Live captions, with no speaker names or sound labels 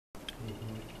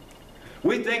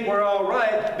We think we're all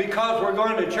right because we're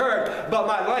going to church, but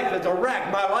my life is a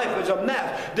wreck. My life is a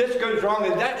mess. This goes wrong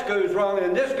and that goes wrong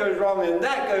and this goes wrong and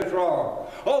that goes wrong.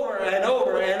 Over and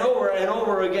over and over and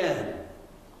over again.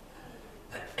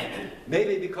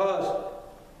 Maybe because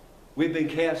we've been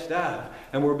cast out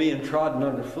and we're being trodden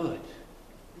underfoot.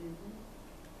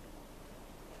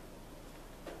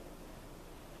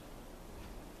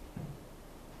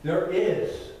 There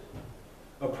is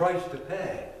a price to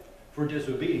pay for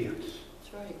disobedience.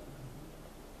 That's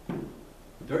right.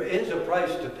 There is a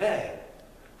price to pay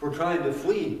for trying to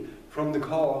flee from the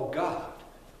call of God.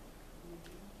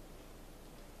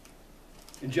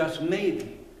 And just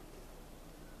maybe,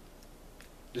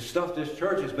 the stuff this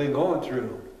church has been going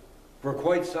through for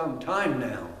quite some time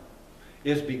now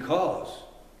is because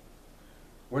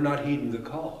we're not heeding the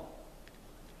call.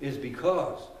 Is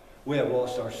because we have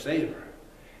lost our savor.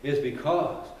 Is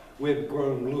because we've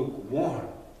grown lukewarm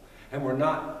and we're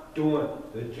not doing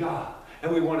the job.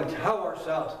 And we want to tell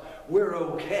ourselves we're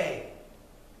okay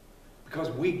because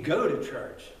we go to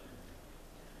church.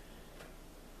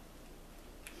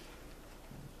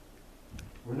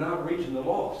 We're not reaching the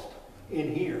lost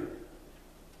in here.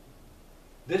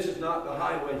 This is not the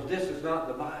highways. This is not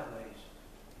the byways.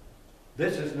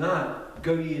 This is not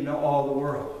go ye into all the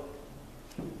world.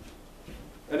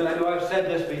 And I know I've said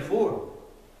this before,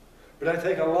 but I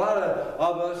think a lot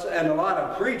of us and a lot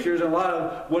of preachers and a lot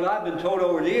of what I've been told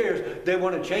over the years, they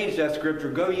want to change that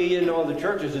scripture. Go ye into all the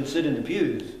churches and sit in the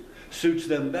pews. Suits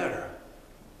them better.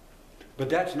 But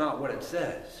that's not what it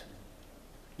says.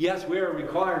 Yes, we are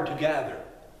required to gather.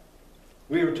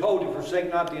 We are told to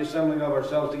forsake not the assembling of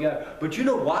ourselves together. But you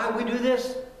know why we do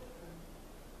this?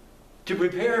 To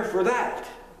prepare for that.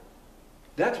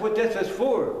 That's what this is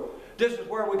for. This is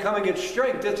where we come and get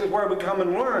strength. This is where we come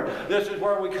and learn. This is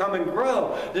where we come and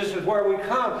grow. This is where we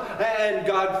come and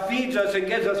God feeds us and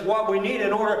gives us what we need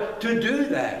in order to do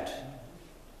that.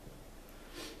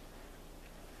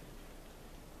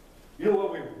 You know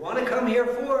what we want to come here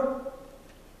for?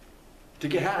 To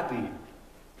get happy.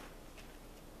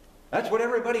 That's what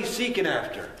everybody's seeking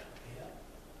after.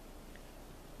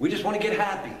 We just want to get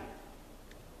happy.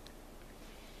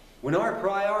 When our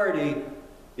priority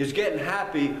is getting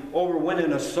happy over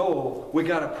winning a soul, we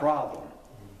got a problem.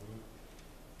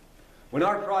 When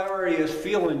our priority is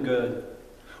feeling good,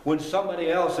 when somebody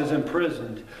else is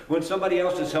imprisoned, when somebody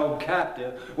else is held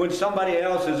captive, when somebody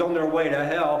else is on their way to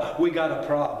hell, we got a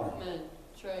problem. Amen.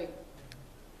 That's right.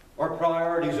 Our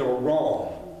priorities are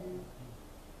wrong.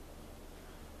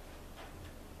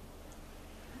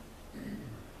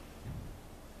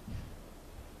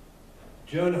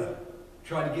 Jonah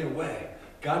tried to get away.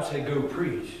 God said, go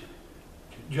preach.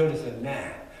 Jonah said, nah.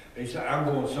 And he said, I'm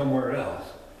going somewhere else,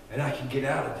 and I can get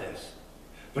out of this.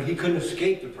 But he couldn't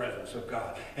escape the presence of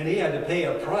God. And he had to pay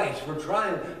a price for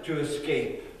trying to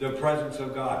escape the presence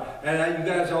of God. And you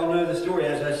guys all know the story.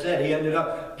 As I said, he ended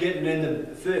up getting in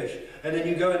the fish. And then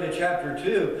you go into chapter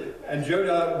 2, and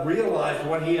Jonah realized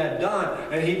what he had done,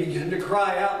 and he began to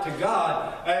cry out to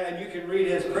God. And you can read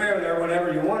his prayer there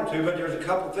whenever you want to, but there's a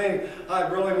couple things I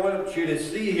really want you to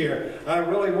see here. I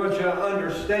really want you to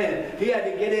understand. He had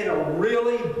to get in a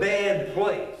really bad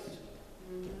place.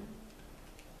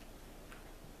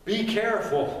 Be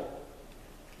careful.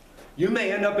 You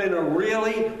may end up in a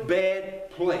really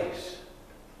bad place.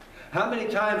 How many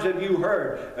times have you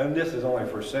heard, and this is only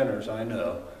for sinners, I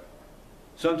know,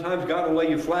 sometimes God will lay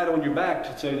you flat on your back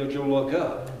to say that you'll look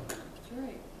up. That's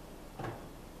right.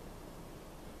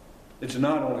 It's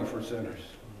not only for sinners.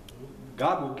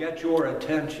 God will get your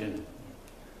attention.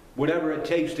 Whatever it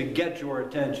takes to get your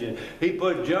attention. He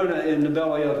put Jonah in the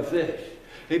belly of the fish.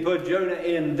 He put Jonah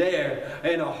in there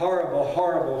in a horrible,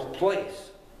 horrible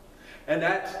place. And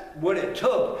that's what it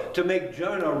took to make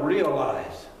Jonah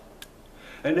realize.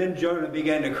 And then Jonah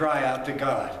began to cry out to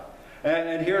God.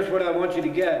 And here's what I want you to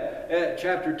get at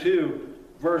chapter 2,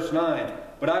 verse 9.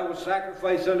 But I will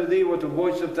sacrifice unto thee with the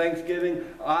voice of thanksgiving.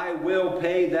 I will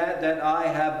pay that I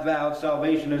have vowed.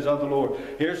 Salvation is of the Lord.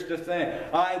 Here's the thing.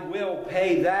 I will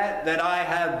pay that I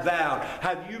have vowed.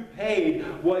 Have you paid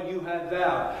what you have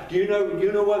vowed? Do you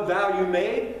know what vow you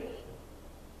made?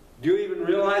 Do you even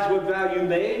realize what vow you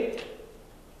made?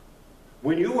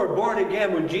 When you were born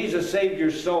again, when Jesus saved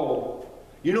your soul,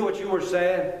 you know what you were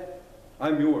saying?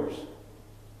 I'm yours.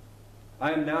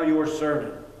 I am now your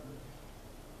servant.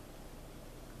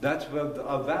 That's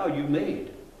a vow you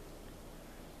made.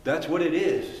 That's what it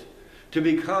is. To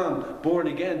become born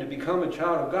again, to become a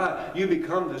child of God, you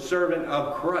become the servant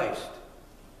of Christ.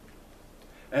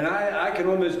 And I can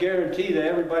almost guarantee that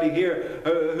everybody here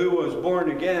who was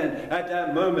born again, at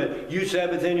that moment, you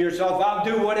said within yourself, I'll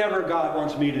do whatever God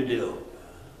wants me to do.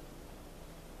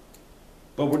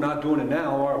 But we're not doing it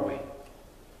now, are we?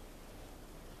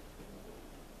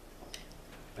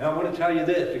 And I want to tell you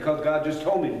this, because God just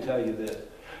told me to tell you this.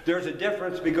 There's a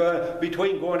difference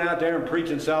between going out there and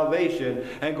preaching salvation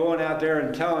and going out there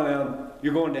and telling them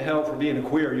you're going to hell for being a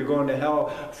queer, you're going to hell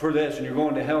for this, and you're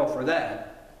going to hell for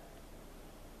that.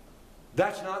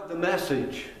 That's not the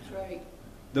message. That's right.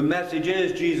 The message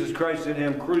is Jesus Christ and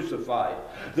Him crucified.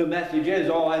 The message is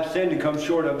all have sinned and come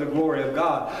short of the glory of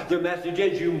God. The message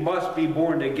is you must be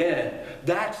born again.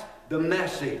 That's the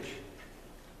message.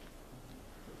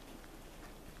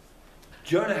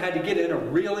 Jonah had to get in a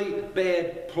really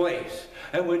bad place.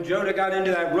 And when Jonah got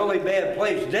into that really bad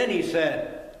place, then he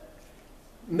said,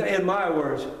 in my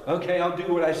words, okay, I'll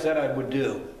do what I said I would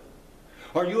do.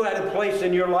 Are you at a place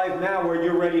in your life now where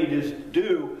you're ready to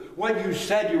do what you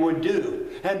said you would do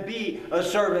and be a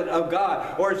servant of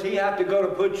God? Or does He have to go to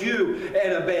put you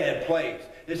in a bad place?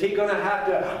 Is He going to have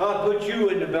to put you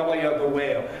in the belly of the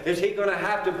whale? Is He going to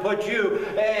have to put you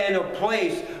in a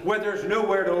place where there's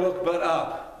nowhere to look but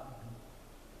up?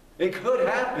 It could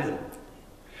happen.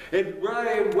 It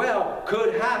very well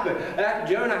could happen.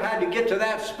 Jonah had to get to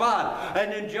that spot.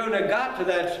 And then Jonah got to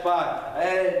that spot.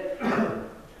 And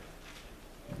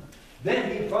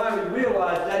then he finally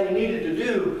realized that he needed to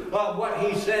do what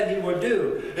he said he would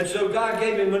do. And so God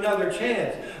gave him another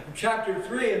chance. Chapter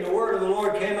 3, and the word of the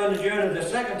Lord came unto Jonah the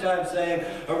second time, saying,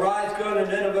 Arise, go to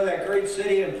Nineveh, that great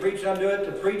city, and preach unto it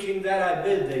the preaching that I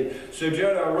bid thee. So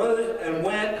Jonah arose and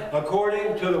went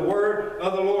according to the word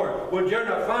of the Lord. When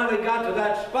Jonah finally got to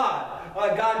that spot,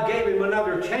 God gave him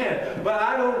another chance. But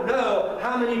I don't know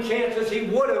how many chances He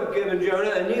would have given Jonah,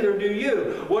 and neither do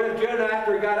you. What if Jonah,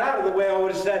 after he got out of the whale,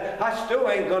 would have said, I still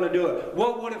ain't going to do it?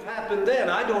 What would have happened then?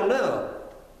 I don't know.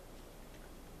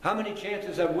 How many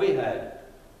chances have we had?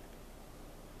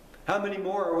 How many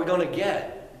more are we going to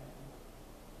get?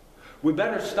 We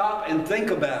better stop and think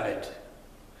about it.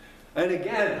 And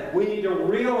again, we need to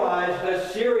realize the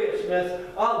seriousness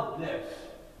of this.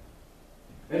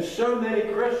 And so many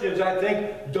Christians, I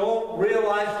think, don't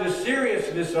realize the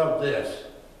seriousness of this.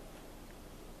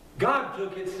 God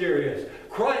took it serious.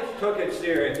 Christ took it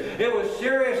serious. It was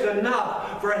serious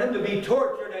enough for Him to be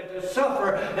tortured and to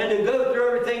suffer and to go through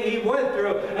everything He went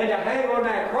through and to hang on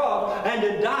that cross and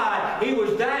to die. He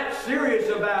was that serious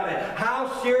about it.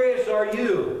 How serious are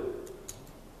you?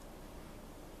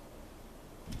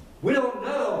 We don't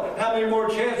know how many more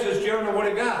chances Jonah would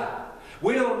have got.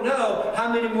 We don't know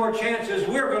how many more chances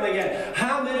we're going to get.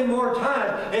 How many more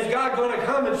times is God going to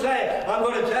come and say, I'm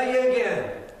going to tell you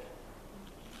again.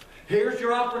 Here's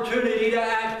your opportunity to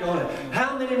act on it.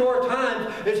 How many more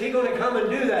times is He going to come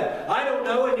and do that? I don't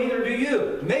know, and neither do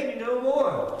you. Maybe no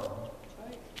more.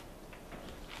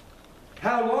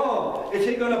 How long is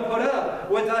He going to put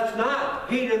up with us not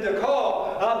heeding the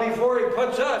call before He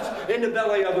puts us in the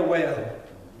belly of the whale?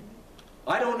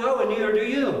 I don't know, and neither do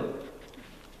you.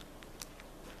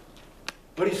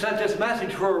 But He sent this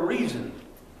message for a reason.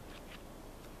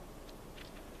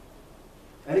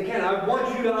 And again, I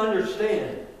want you to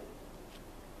understand.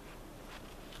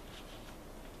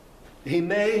 He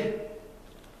may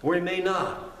or He may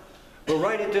not. But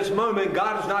right at this moment,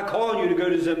 God is not calling you to go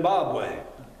to Zimbabwe.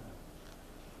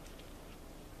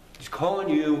 He's calling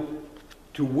you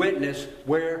to witness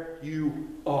where you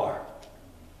are.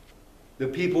 The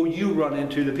people you run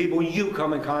into, the people you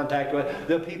come in contact with,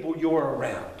 the people you're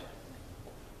around.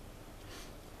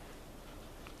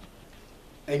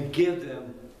 And give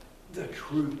them the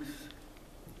truth.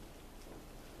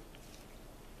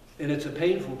 And it's a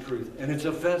painful truth, and it's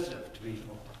offensive to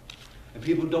people. And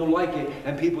people don't like it,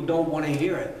 and people don't want to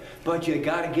hear it. But you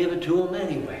got to give it to them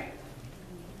anyway.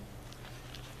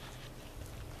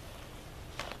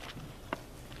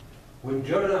 When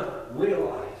Jonah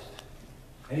realized,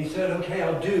 and he said, okay,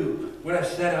 I'll do what I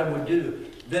said I would do,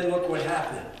 then look what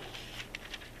happened.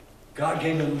 God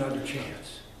gave him another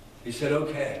chance. He said,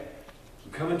 okay,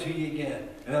 I'm coming to you again.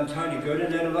 And I'm telling you, go to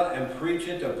Nineveh and preach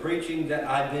it, the preaching that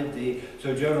I bid thee.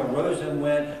 So Jonah rose and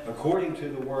went according to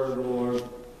the word of the Lord.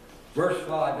 Verse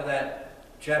 5 of that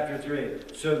chapter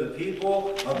 3. So the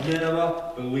people of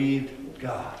Nineveh believed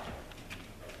God.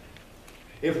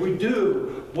 If we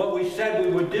do what we said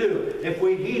we would do, if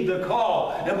we heed the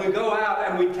call, and we go out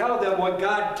and we tell them what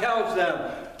God tells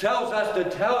us to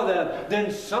tell them,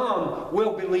 then some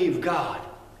will believe God.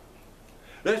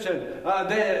 Listen,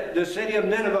 the city of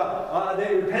Nineveh,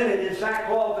 they repented in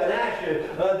sackcloth and ashes.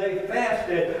 They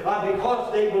fasted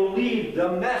because they believed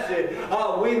the message.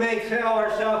 We may tell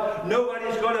ourselves,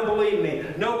 nobody's going to believe me.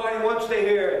 Nobody wants to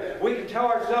hear it. We can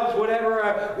tell ourselves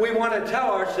whatever we want to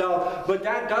tell ourselves, but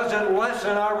that doesn't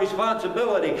lessen our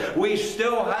responsibility. We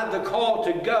still have the call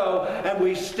to go, and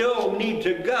we still need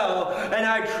to go. And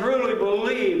I truly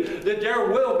believe that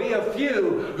there will be a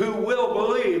few who will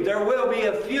believe. There will be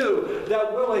a few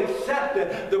that will accept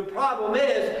it. The problem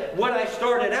is, what I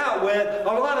started out with, a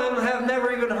lot of them have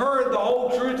never even heard the whole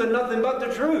truth and nothing but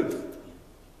the truth.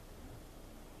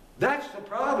 That's the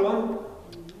problem.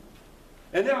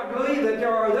 And I believe that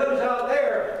there are those out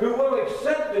there who will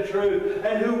accept the truth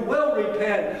and who will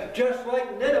repent, just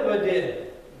like Nineveh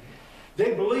did.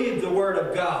 They believed the Word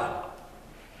of God.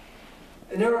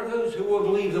 And there are those who will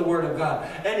believe the Word of God.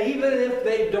 And even if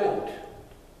they don't,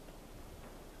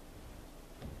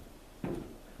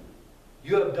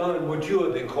 you have done what you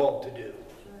have been called to do.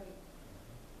 That's right.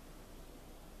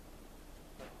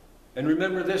 And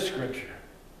remember this scripture.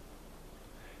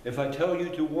 If I tell you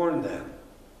to warn them,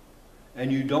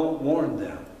 and you don't warn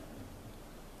them,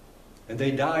 and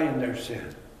they die in their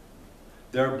sin,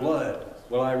 their blood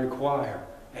will I require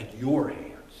at your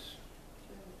hands.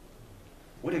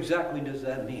 What exactly does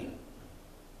that mean?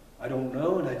 I don't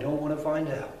know, and I don't want to find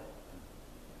out.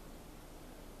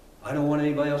 I don't want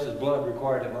anybody else's blood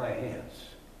required at my hands.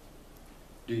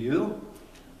 Do you?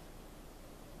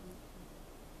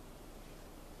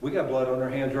 We got blood on our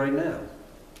hands right now.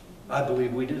 I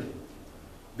believe we do.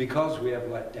 Because we have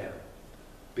let down.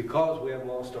 Because we have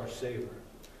lost our savor.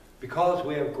 Because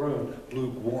we have grown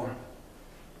lukewarm.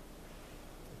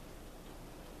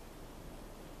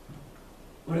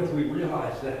 What if we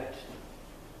realize that?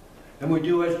 And we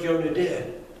do as Jonah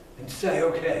did and say,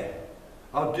 okay,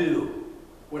 I'll do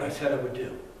what I said I would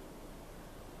do.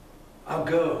 I'll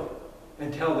go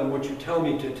and tell them what you tell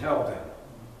me to tell them.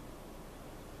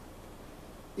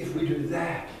 If we do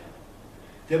that,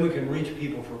 then we can reach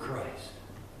people for Christ.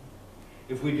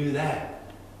 If we do that,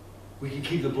 we can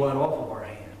keep the blood off of our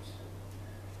hands.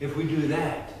 If we do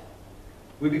that,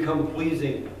 we become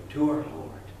pleasing to our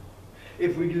Lord.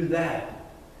 If we do that,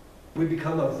 we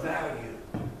become of value.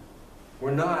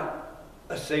 We're not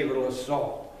a savorless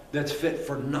salt that's fit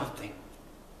for nothing.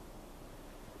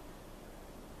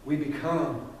 We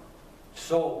become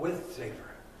salt with savor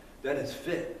that is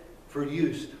fit for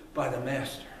use by the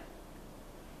Master.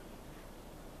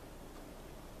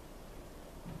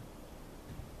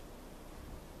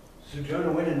 So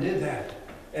Jonah went and did that,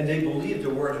 and they believed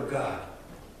the word of God.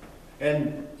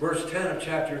 And verse 10 of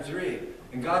chapter 3,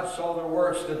 and God saw their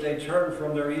works, that they turned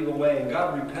from their evil way, and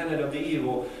God repented of the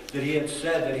evil that he had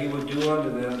said that he would do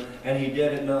unto them, and he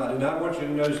did it not. And I want you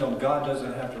to know something, God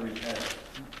doesn't have to repent.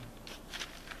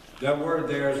 That word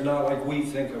there is not like we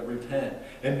think of repent.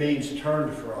 It means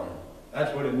turned from.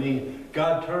 That's what it means.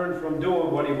 God turned from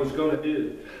doing what he was going to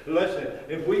do. Listen,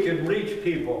 if we can reach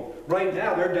people, right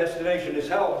now their destination is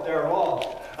hell if they're lost.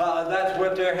 That's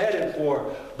what they're headed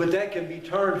for. But that can be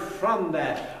turned from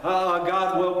that.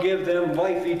 God will give them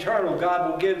life eternal.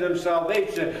 God will give them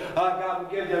salvation. God will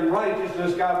give them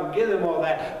righteousness. God will give them all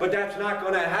that. But that's not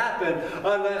going to happen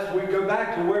unless we go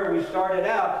back to where we started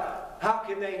out. How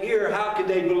can they hear? How can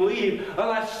they believe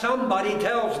unless somebody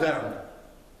tells them?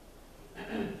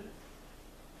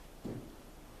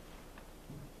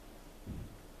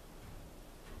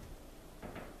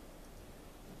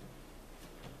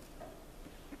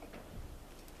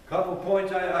 Couple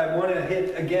points I want to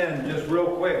hit again just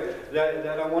real quick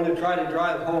that I want to try to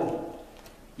drive home.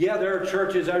 Yeah, there are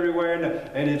churches everywhere,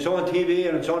 and it's on TV,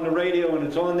 and it's on the radio, and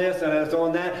it's on this, and it's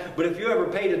on that. But if you ever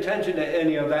paid attention to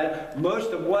any of that,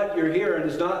 most of what you're hearing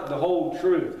is not the whole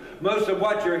truth. Most of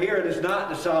what you're hearing is not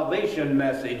the salvation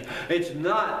message. It's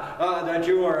not that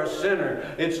you are a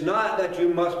sinner. It's not that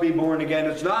you must be born again.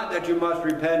 It's not that you must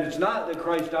repent. It's not that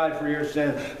Christ died for your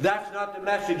sin. That's not the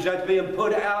message that's being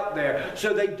put out there.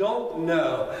 So they don't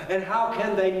know. And how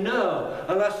can they know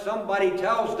unless somebody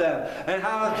tells them? And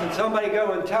how can somebody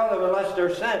go and tell them unless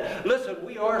they're sent? Listen,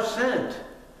 we are sent.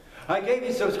 I gave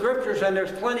you some scriptures, and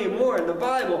there's plenty more in the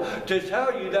Bible to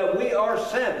tell you that we are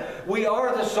sent. We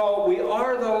are the salt. We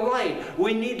are the light.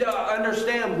 We need to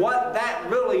understand what that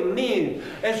really means.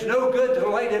 It's no good to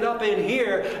light it up in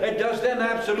here. It does them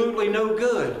absolutely no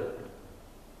good.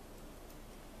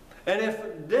 And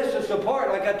if this is the part,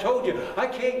 like I told you, I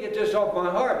can't get this off my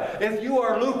heart. If you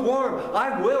are lukewarm,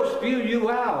 I will spew you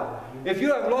out. If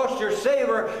you have lost your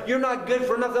savor, you're not good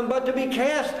for nothing but to be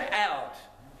cast out.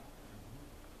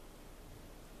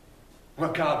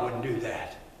 Well, God wouldn't do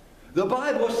that. The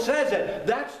Bible says it.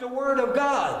 That's the Word of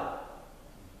God.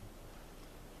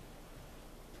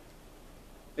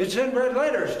 It's in red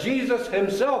letters. Jesus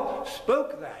himself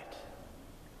spoke that.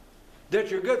 That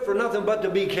you're good for nothing but to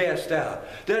be cast out.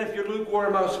 That if you're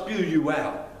lukewarm, I'll spew you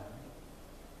out.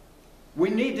 We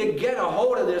need to get a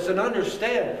hold of this and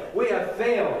understand we have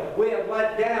failed, we have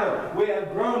let down, we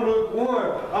have grown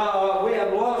lukewarm, we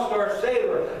have lost our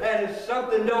savor, and if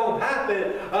something don't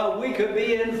happen, we could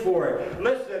be in for it.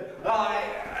 Listen,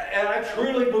 and I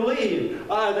truly believe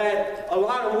that a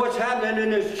lot of what's happening in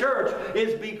this church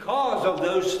is because of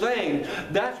those things.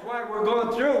 That's why we're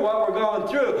going through what we're going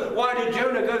through. Why did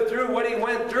Jonah go through what he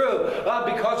went through?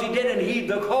 Because he didn't heed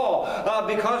the call.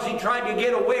 Because he tried to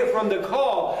get away from the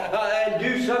call and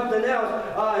do something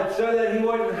else so that he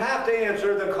wouldn't have to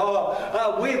answer the call.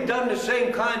 We've done the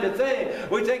same kind of thing.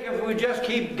 We think if we just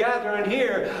keep gathering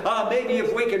here, maybe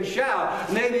if we can shout,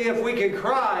 maybe if we can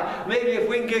cry, maybe if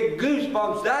we can get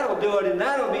goosebumps, that'll do it and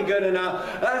that'll be good enough.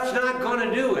 That's not going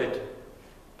to do it.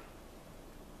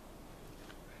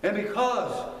 And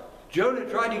because Jonah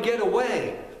tried to get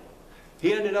away,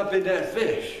 he ended up in that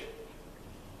fish.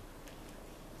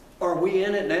 Are we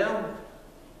in it now?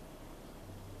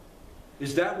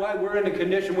 Is that why we're in the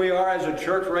condition we are as a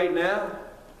church right now?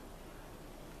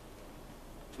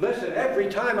 Listen, every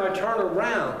time I turn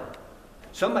around,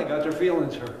 somebody got their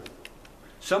feelings hurt.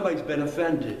 Somebody's been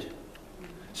offended.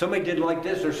 Somebody did like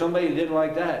this or somebody did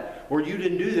like that. Or you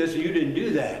didn't do this or you didn't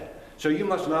do that. So you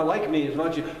must not like me as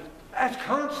much. That's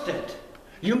constant.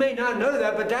 You may not know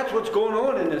that, but that's what's going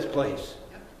on in this place.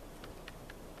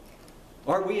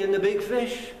 Are we in the big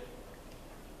fish?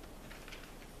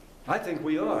 I think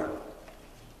we are.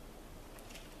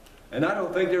 And I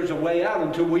don't think there's a way out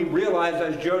until we realize,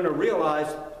 as Jonah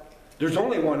realized, there's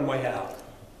only one way out.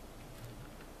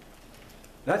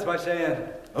 That's by saying,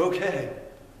 okay,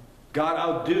 God,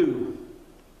 I'll do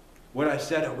what I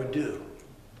said I would do.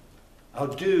 I'll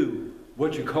do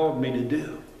what you called me to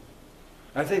do.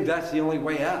 I think that's the only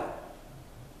way out.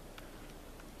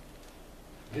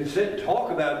 You can sit and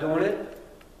talk about doing it,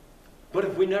 but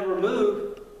if we never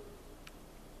move,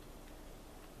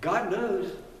 God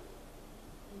knows.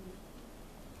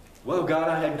 Well, God,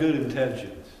 I had good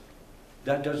intentions.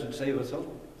 That doesn't save us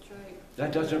all. That's right.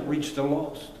 That doesn't reach the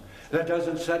lost. That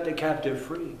doesn't set the captive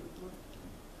free.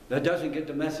 That doesn't get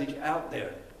the message out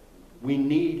there. We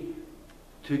need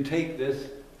to take this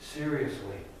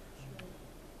seriously.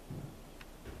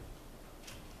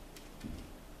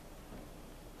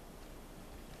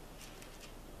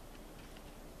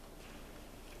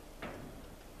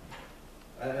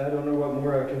 I don't know what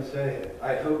more I can say.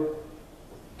 I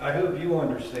hope you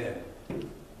understand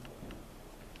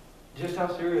just how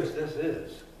serious this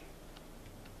is.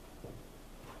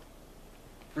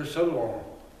 For so long,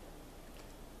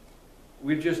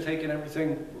 we've just taken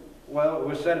everything, well, it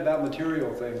was said about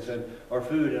material things and our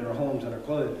food and our homes and our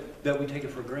clothes, that we take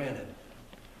it for granted.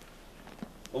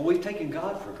 Well, we've taken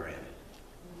God for granted.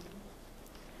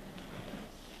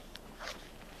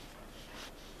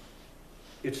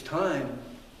 It's time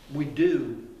we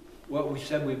do what we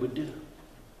said we would do,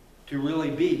 to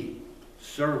really be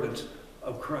servants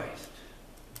of Christ.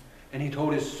 And he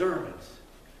told his servants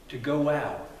to go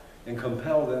out and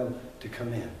compel them to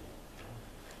come in.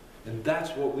 And that's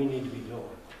what we need to be doing.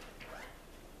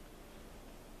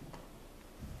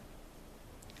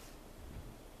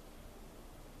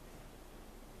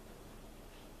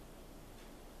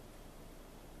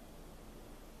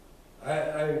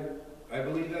 I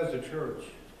believe as a church,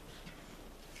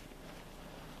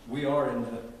 we are in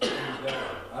the devil.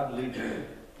 I believe that.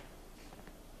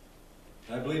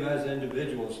 I believe as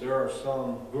individuals, there are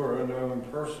some who are in their own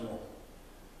personal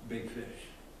big fish.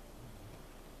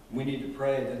 We need to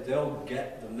pray that they'll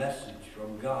get the message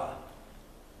from God,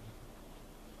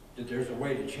 that there's a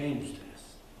way to change this.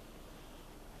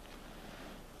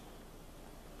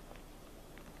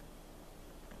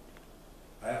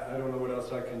 I don't know what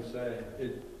else I can say.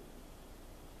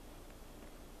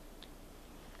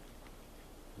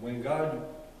 When God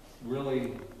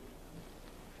really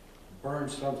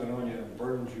burns something on you and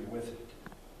burdens you with it,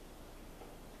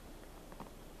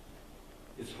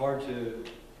 it's hard to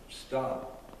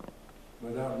stop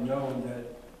without knowing that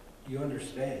you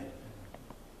understand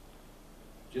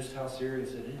just how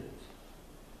serious it is.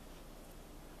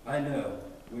 I know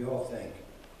we all think,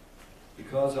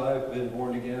 because I've been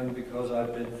born again, because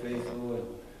I've been faithful, and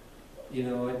you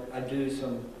know, I do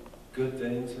some good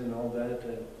things and all that,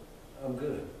 that I'm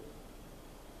good.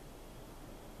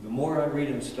 The more I read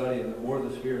and study and the more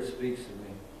the Spirit speaks to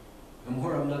me, the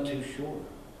more I'm not too sure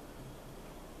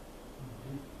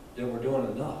that we're doing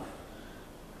enough.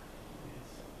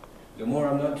 The more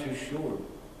I'm not too sure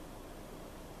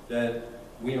that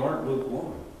we aren't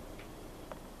lukewarm,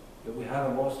 that we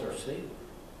haven't lost our Savior.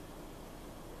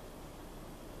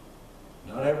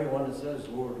 everyone that says,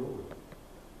 Lord, Lord,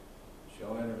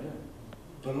 shall enter in.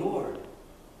 But Lord,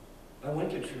 I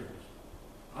went to church.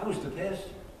 I was the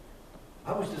pastor.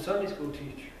 I was the Sunday school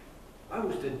teacher. I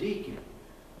was the deacon.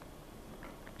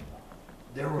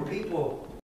 There were people